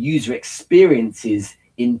UX, your user experience, is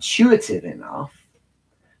intuitive enough,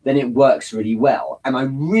 then it works really well. And I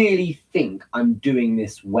really think I'm doing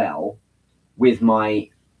this well with my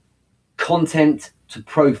content to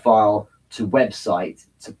profile to website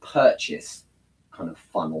to purchase kind of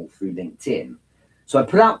funnel through LinkedIn. So I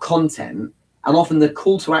put out content, and often the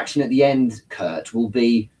call to action at the end, Kurt, will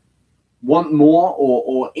be want more,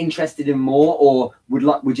 or interested in more, or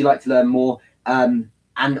would you like to learn more?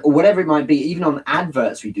 And or whatever it might be. Even on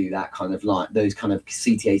adverts, we do that kind of, like those kind of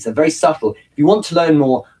CTAs. They're very subtle. If you want to learn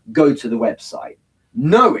more, go to the website,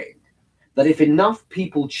 knowing that if enough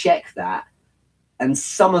people check that, and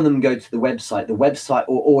some of them go to the website,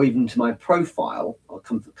 or even to my profile, I'll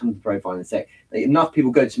come to the profile in a sec, enough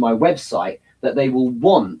people go to my website that they will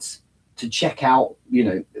want to check out, you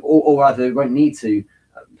know, or rather they won't need to,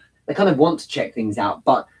 they kind of want to check things out,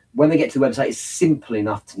 but when they get to the website, it's simple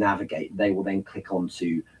enough to navigate. They will then click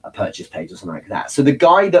onto a purchase page or something like that. So the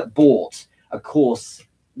guy that bought a course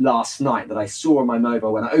last night that I saw on my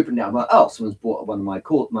mobile, when I opened it, I'm like, oh, someone's bought one of my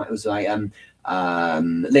course. It was a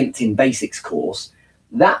LinkedIn Basics course.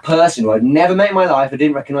 That person, who I'd never met in my life, I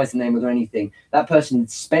didn't recognize the name or anything. That person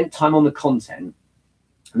had spent time on the content,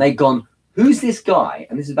 and they'd gone, who's this guy?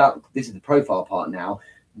 And this is the profile part now.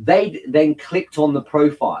 They then clicked on the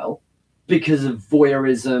profile because of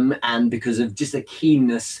voyeurism and because of just a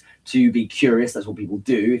keenness to be curious. That's what people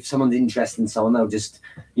do. If someone's interested in someone, they'll just,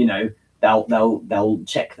 you know, they'll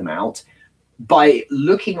check them out. By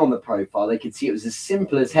looking on the profile, they could see it was as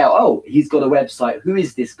simple as hell. Oh, he's got a website. Who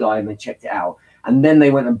is this guy? And they checked it out. And then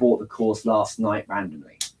they went and bought the course last night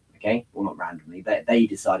randomly. Okay, well, not randomly, but they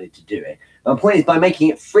decided to do it. My point is, by making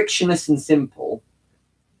it frictionless and simple,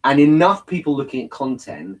 and enough people looking at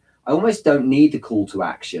content, I almost don't need the call to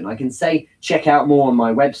action. I can say, check out more on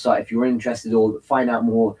my website if you're interested, or find out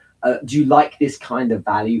more. Do you like this kind of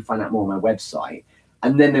value? Find out more on my website.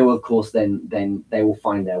 And then they will, of course, then they will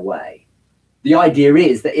find their way. The idea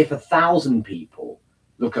is that if 1,000 people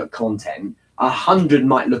look at content, 100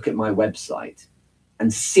 might look at my website,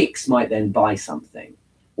 and 6 might then buy something.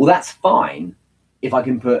 Well, that's fine if I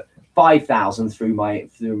can put 5,000 through my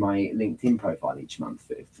LinkedIn profile each month,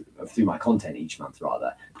 through my content each month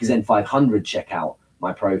rather, because then 500 check out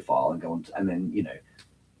my profile and go on, and then, you know,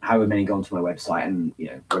 however many go onto my website, and, you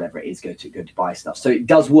know, whatever it is, go to buy stuff. So it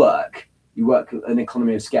does work. You work an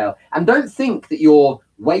economy of scale, and don't think that you're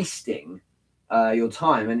wasting your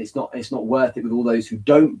time and it's not worth it with all those who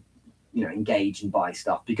don't, you know, engage and buy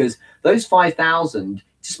stuff, because those 5,000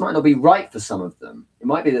 just might not be right for some of them. It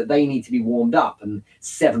might be that they need to be warmed up, and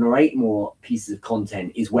 7 or 8 more pieces of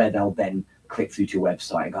content is where they'll then click through to your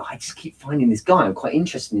website and go, I just keep finding this guy, I'm quite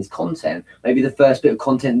interested in his content. Maybe the first bit of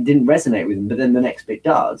content didn't resonate with them, but then the next bit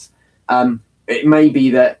does. It may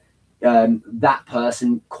be that that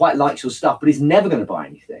person quite likes your stuff, but is never going to buy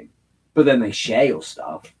anything. But then they share your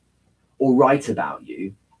stuff or write about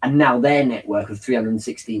you, and now their network of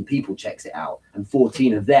 316 people checks it out, and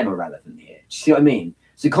 14 of them are relevant here. Do you see what I mean?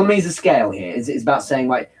 So economies of scale here is about saying,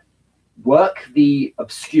 like, work the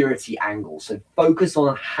obscurity angle. So focus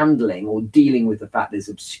on handling or dealing with the fact there's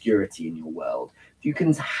obscurity in your world. If you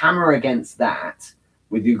can hammer against that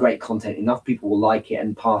with your great content, enough people will like it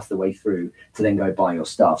and pass the way through to then go buy your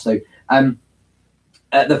stuff. So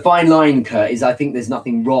the fine line, Kurt, is I think there's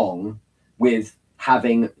nothing wrong with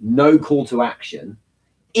having no call to action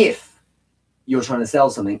if you're trying to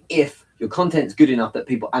sell something, if your content's good enough that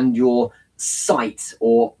people, and your site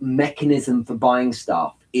or mechanism for buying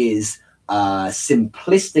stuff is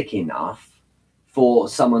simplistic enough for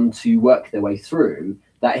someone to work their way through,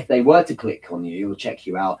 that if they were to click on you or check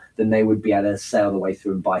you out, then they would be able to sail the way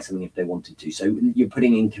through and buy something if they wanted to. So you're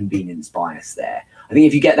putting inconvenience bias there. I think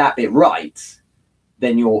if you get that bit right,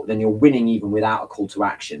 then you're winning even without a call to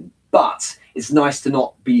action. But it's nice to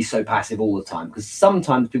not be so passive all the time, because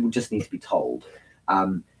sometimes people just need to be told.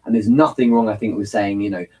 And there's nothing wrong, I think, with saying, you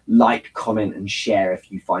know, like, comment, and share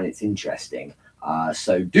if you find it's interesting.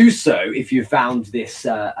 So do so if you found this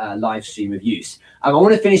live stream of use. I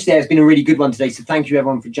want to finish there. It's been a really good one today. So thank you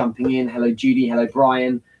everyone for jumping in. Hello, Judy. Hello,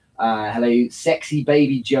 Brian. Hello, sexy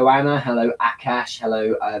baby Joanna. Hello, Akash.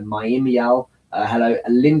 Hello, Mayimiel. Hello,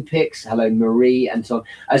 Olympics. Hello, Marie, and so on.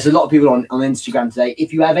 There's a lot of people on Instagram today.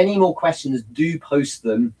 If you have any more questions, do post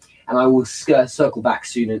them, and I will circle back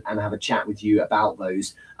soon and have a chat with you about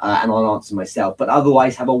those, and I'll answer myself. But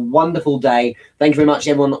otherwise, have a wonderful day. Thank you very much,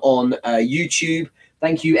 everyone on YouTube.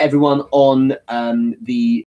 Thank you, everyone on the